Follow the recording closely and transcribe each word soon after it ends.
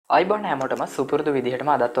අයිබෝන් හැමෝටම සුපුරුදු විදිහටම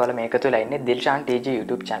අදත් ඔයාලා මේක තුල ඉන්නේ දිල්ෂාන් TG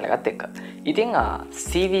YouTube channel එකත් එක්ක. ඉතින්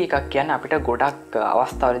CV එකක් කියන්නේ අපිට ගොඩක්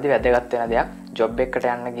අවස්ථාවලදී වැදගත් වෙන දෙයක්. ජොබ් එකකට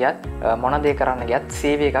යන්න ගියත් මොන දේ කරන්න ගියත්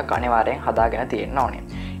CV එකක් අනිවාර්යෙන් හදාගෙන තියෙන්න ඕනේ.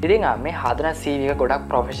 ඉතින් මේ හදන CV එක ගොඩක්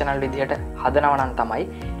ප්‍රොෆෙෂනල් විදිහට හදනවා නම් තමයි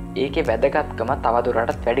ඒකේ වැදගත්කම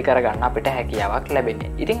තවදුරටත් වැඩි කරගන්න අපිට හැකියාවක්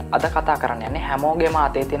ලැබෙන්නේ. ඉතින් අද කතා කරන්න යන්නේ හැමෝගේම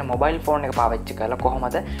අතේ තියෙන මොබයිල් ෆෝන් එක පාවිච්චි කරලා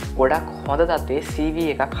කොහොමද ගොඩක් හොඳ තත්ත්වයේ CV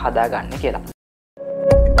එකක් හදාගන්නේ කියලා.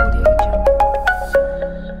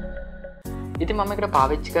 ඉතින් මම එකට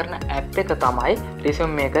පාවිච්චි කරන ඇප් එක තමයි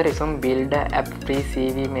resume maker resume builder app free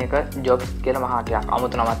CV maker jobs කියලා මහා ටිකක්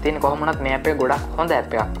අමුතු නමක් තියෙන. කොහොම වුණත් මේ ඇප් එක ගොඩක් හොඳ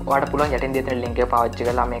ඇප් එකක්. ඔයාලට පුළුවන් යටින් දෙන link එක පාවිච්චි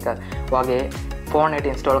කරලා මේක ඔයාගේ ෆෝන් එකට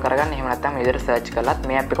install කරගන්න. එහෙම නැත්නම් මේ විදිහට search කරලත්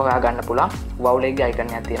මේ ඇප් එක හොයා ගන්න පුළුවන්. wow එකේ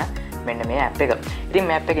icon එකක් තියෙන මෙන්න මේ ඇප් එක. ඉතින්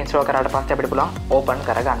මේ ඇප් එක install කරාට පස්සේ අපිට පුළුවන් open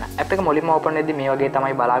කරගන්න. ඇප් එක මුලින්ම open වෙද්දි මේ වගේ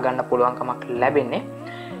තමයි බලා ගන්න පුළුවන්කමක් ලැබෙන්නේ.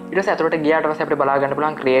 ඊට පස්සේ අතට ගියාට පස්සේ අපිට බලා ගන්න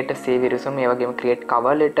පුළුවන් create CV resume, ඒ වගේම create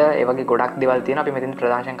cover letter, ඒ වගේ ගොඩක් දේවල් තියෙනවා. අපි මෙතන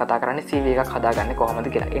ප්‍රධාන වශයෙන් කතා කරන්නේ CV එකක් හදාගන්නේ කොහොමද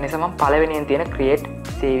කියලා. ඒ නිසා මම පළවෙනියෙන් තියෙන create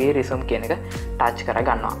CV resume කියන එක touch කර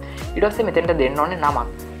ගන්නවා. ඊට පස්සේ මෙතෙන්ට දෙන්න ඕනේ නමක්.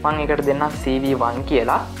 මම ඒකට දෙන්නම් CV1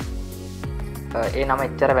 කියලා. ඒ නම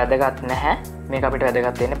එච්චර වැදගත් නැහැ. මේක අපිට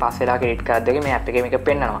වැදගත් වෙන්නේ පස් වෙලා ක්‍රෙඩිට් කාඩ් එකේ මේ ඇප් එකේ මේක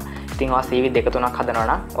පෙන්නනවා. ඉතින් ඔයා CV දෙක තුනක් හදනවා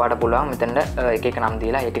නම් ඔයාලට පුළුවන් මෙතනට එක එක නම්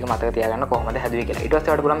දීලා ඒ ටික මතක තියාගන්න කොහොමද හැදුවේ කියලා. ඊට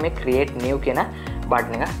පස්සේ ඔයාලට පුළුවන් මේ create new කියන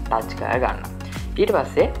බටන් එක ටච් කරගන්න. ඊට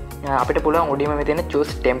පස්සේ අපිට පුළුවන් උඩින්ම මේ තියෙන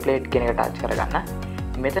choose template කියන එක ටච් කරගන්න.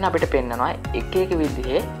 මෙතන අපිට පෙන්නනවා එක එක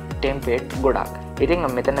විදිහේ template ගොඩක්. ඉතින්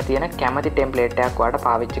මෙතන තියෙන කැමති template එකක් ඔයාලට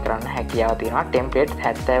පාවිච්චි කරන්න හැකියාව තියෙනවා. template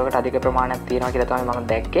 70කට අධික ප්‍රමාණයක් තියෙනවා කියලා තමයි මම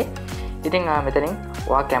දැක්කේ. ඉතින් මෙතනින්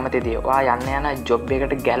ඔයා කැමති දේ ඔයා යන්න යන ජොබ්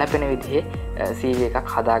එකකට ගැලපෙන විදිහේ CV එකක්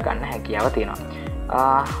හදා ගන්න හැකියාව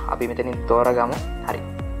තියෙනවා. අපි මෙතනින් තෝරගමු. හරි.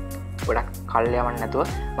 ගොඩක් කල් යවන්න නැතුව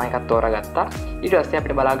මම එකක් තෝරගත්තා. ඊට පස්සේ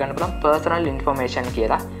අපිට බලා ගන්න පුළුවන් personal information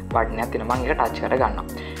කියලා බටන් එකක් තියෙනවා. මම ඒක ටච් කරගන්නවා.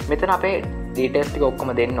 මෙතන අපේ details ටික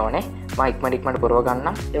ඔක්කොම දෙන්න ඕනේ. මම ඉක්මනට පුරව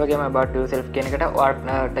ගන්නම්. ඒ වගේම about yourself කියන එකට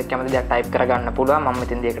ඔයාලට කැමති දෙයක් type කරගන්න පුළුවන්. මම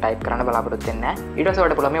මෙතනදී ඒක type කරන්න බලාපොරොත්තු වෙන්නේ නැහැ. ඊට පස්සේ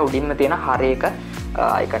ඔයාලට පුළුවන් මේ උඩින්ම තියෙන හරේක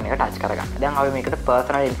icon එක ටච් කරගන්න. දැන් අපි මේකට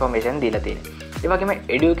personal information දීලා තියෙනවා. ඒ වගේම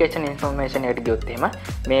education information එකට ගියොත් එහෙම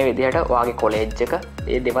මේ විදිහට ඔයාගේ college එක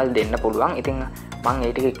ඒ දේවල් දෙන්න පුළුවන්. ඉතින් මම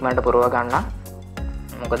ඒ ටික ඉක්මනට පුරව ගන්නම්.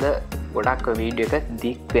 මොකද ගොඩක් වීඩියෝ එක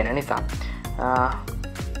දික් වෙන නිසා.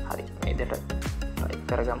 හරි මේ විදිහට type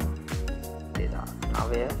කරගමු.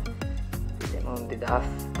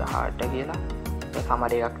 2018 කියලා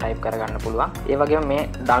සමරි එකක් ටයිප් කරගන්න පුළුවන්. ඒ වගේම මේ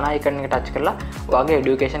ධන icon එක ටච් කරලා ඔයාගේ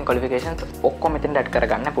education qualifications ඔක්කොම මෙතෙන්ට ඇඩ්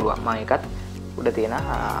කරගන්න පුළුවන්. මම ඒකත් උඩ තියෙන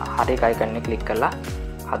හරි icon එක ක්ලික් කරලා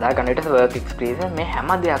හදා ගන්න. ඊට work experience මේ හැම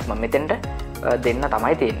දෙයක්ම මෙතෙන්ට දෙන්න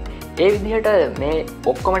තමයි තියෙන්නේ. ඒ විදිහට මේ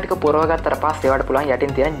ඔක්කොම ටික පුරව ගත්තට පස්සේ ඒවට පුළුවන්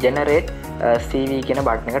යටින් තියෙන generate CV කියන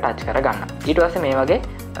බටන් එක ටච් කරගන්න. ඊට පස්සේ මේ වගේ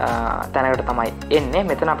තැනකට තමයි එන්නේ.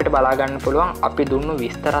 මෙතන අපිට බලා ගන්න පුළුවන් අපි දුන්නු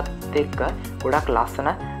විස්තරත් එක්ක ගොඩක් ලස්සන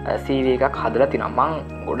CV එකක් හදලා තිනවා.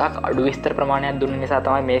 මම ගොඩක් අඩු විස්තර ප්‍රමාණයක් දුන්න නිසා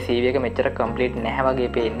තමයි මේ CV එක මෙච්චර complete නැහැ වගේ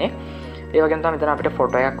පේන්නේ. ඒ වගේම තමයි මෙතන අපිට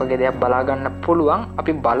ෆොටෝ එකක් වගේ දෙයක් බලා ගන්න පුළුවන්.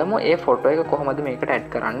 අපි බලමු ඒ ෆොටෝ එක කොහොමද මේකට ඇඩ්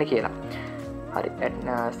කරන්න කියලා. හරි add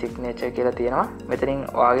signature කියලා තියෙනවා. මෙතනින්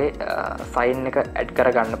ඔයාගේ sign එක ඇඩ්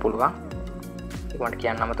කරගන්න පුළුවන්. ඒක මට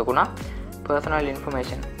කියන්න අමතකුණා. personal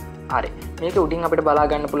information. හරි. මේක උඩින් අපිට බලා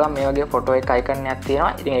ගන්න පුළුවන් මේ වගේ ෆොටෝ එක icon එකක්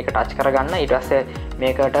තියෙනවා. ඉතින් ඒක ටච් කරගන්න. ඊට පස්සේ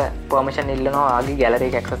මේකට permission ඉල්ලනවා ඔයාගේ gallery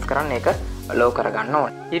එක access කරන්න. ඒක allow කරගන්න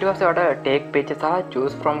ඕනේ. ඊට පස්සේ ඔයාලට take picture සහ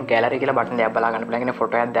choose from gallery කියලා බටන් එකක් බලා ගන්න පුළුවන්. කියන්නේ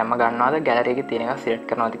ෆොටෝ එකක් දැම්ම ගන්නවද gallery එකේ තියෙන එක select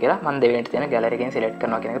කරනවද කියලා. මම දෙවෙනිට තියෙන gallery එකෙන් select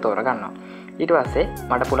කරනවා කියන එක තෝරගන්නවා. ඊට පස්සේ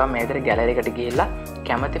මට පුළුවන් මේ විදිහට gallery එකට ගිහිල්ලා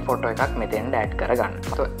කැමති ෆොටෝ එකක් මෙතෙන්ට ඇඩ් කරගන්න.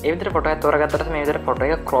 ඒ විදිහට ෆොටෝ එකක් තෝරගත්තට පස්සේ මේ විදිහට ෆොටෝ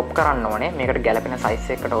එක crop කරන්න ඕනේ. මේකට ගැලපෙන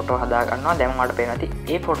size එකකට ෆොටෝ හදා ගන්නවා. දැන් ඔයාලට පේනවා ඇති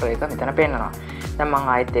ඒ ෆොටෝ එක මෙතන පේනවා. දැන් මම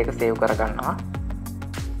ආයෙත් ඒක save කරගන්නවා.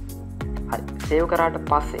 හරි. save කරාට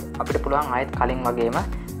පස්සේ අපිට පුළුවන් ආයෙත් කලින් වගේම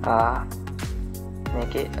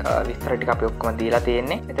මේකේ විස්තර ටික අපි ඔක්කොම දීලා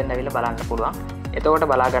තියෙන්නේ. මෙතෙන් ඇවිල්ලා බලන්න පුළුවන්. එතකොට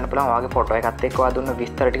බලා ගන්න පුළුවන් ඔයාගේ ෆොටෝ එකත් එක්ක ඔයා දුන්න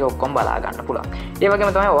විස්තර ටික ඔක්කොම බලා ගන්න පුළුවන්. ඒ වගේම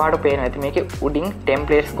තමයි ඔයාලට පේනවා ඇති මේකේ උඩින්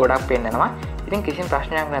templates ගොඩක් පෙන්නනවා. ඉතින් කිසිම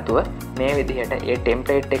ප්‍රශ්නයක් නැතුව මේ විදිහට ඒ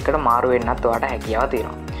template එකකට මාරු වෙන්නත් ඔයාලට හැකියාව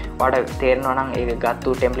තියෙනවා. ඔයාලට තේරෙනවා නම් ඒක ගත්තු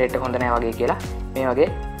template එක හොඳ නැහැ වගේ කියලා මේ වගේ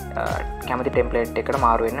කැමති template එකකට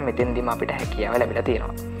මාරු වෙන්න මෙතෙන්දීම අපිට හැකියාව ලැබිලා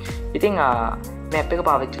තියෙනවා. ඉතින් මේ app එක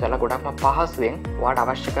පාවිච්චි කරලා ගොඩක්ම පහසුවෙන් ඔයාලට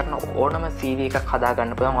අවශ්‍ය කරන ඕනම CV එකක් හදා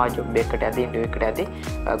ගන්න පුළුවන්. ඔයා ජොබ් එකකට ඇදී ඉන්ටර්විව් එකකට ඇදී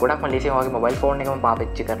ගොඩක්ම ලේසියෙන් ඔයාගේ මොබයිල් ෆෝන් එකම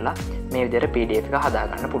පාවිච්චි කරලා මේ විදිහට PDF එක හදා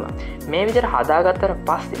ගන්න පුළුවන්. මේ විදිහට හදාගත්තට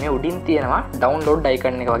පස්සේ මේ උඩින් තියෙනවා download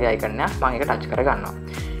icon එක වගේ icon එකක්. මම ඒක ටච් කරගන්නවා.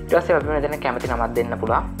 ඊට පස්සේ අපි මෙතන කැමති නමක් දෙන්න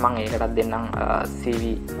පුළුවන්. මම ඒකටත් දෙන්නම්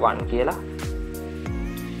CV1 කියලා.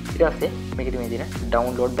 ඊට ඊට පස්සේ මේකෙදි මේ දින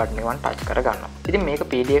ඩවුන්ලෝඩ් බටන් එක මම ටච් කරගන්නවා. ඉතින් මේක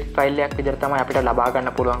PDF ෆයිල් එකක් විදිහට තමයි අපිට ලබා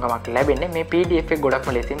ගන්න පුළුවන්කමක් ලැබෙන්නේ. මේ PDF එක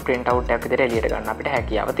ගොඩක්ම ලේසියෙන් print out එකක් විදිහට එළියට ගන්න අපිට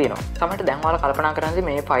හැකියාව තියෙනවා. සමහරවිට දැන් ඔයාලා කල්පනා කරන්නේ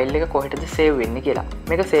මේ ෆයිල් එක කොහෙටද save වෙන්නේ කියලා.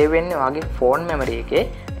 මේක save වෙන්නේ ඔයාගේ phone memory එකේ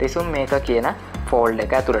resume maker කියන folder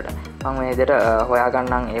එක ඇතුළට. මම මේ විදිහට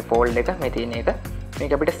හොයාගන්නම් මේ folder එක මේ තියෙන එක.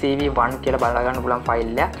 මේක අපිට CV1 කියලා බලා ගන්න පුළුවන්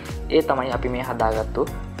ෆයිල් එකක්. ඒ තමයි අපි මේ හදාගත්තු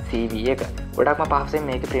CV එක. ගොඩක්ම පහසුවෙන්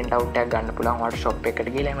මේක print out එකක් ගන්න පුළුවන්. ඔයාලට shop එකකට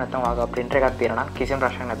ගිහලා එහෙම නැත්නම් ඔයාගේ printer එකක් තියෙනවා නම් කිසිම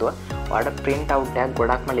ප්‍රශ්නයක් නැතුව ඔයාලට print out එකක්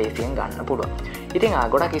ගොඩක්ම ලේසියෙන් ගන්න පුළුවන්. ඉතින්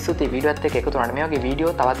ගොඩක් ස්තුතියි වීඩියෝ එකත් එක්ක එකතු වුණාට මේ වගේ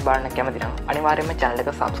වීඩියෝ තවත් බලන්න කැමති නම් අනිවාර්යයෙන්ම channel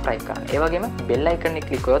එක subscribe කරන්න. ඒ වගේම bell icon එක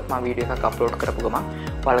click කරොත් මම වීඩියෝ එකක් upload කරපු ගමන්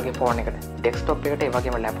ඔයාලගේ phone එකට desktop එකට ඒ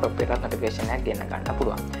වගේම laptop එකකට notification එකක් ගෙන්න ගන්න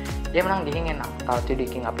පුළුවන්. එහෙමනම් ගිහින් එන්න. තවත්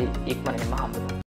වීඩියෝ එකකින් අපි ඉක්මනින්ම හම්බ වෙමු.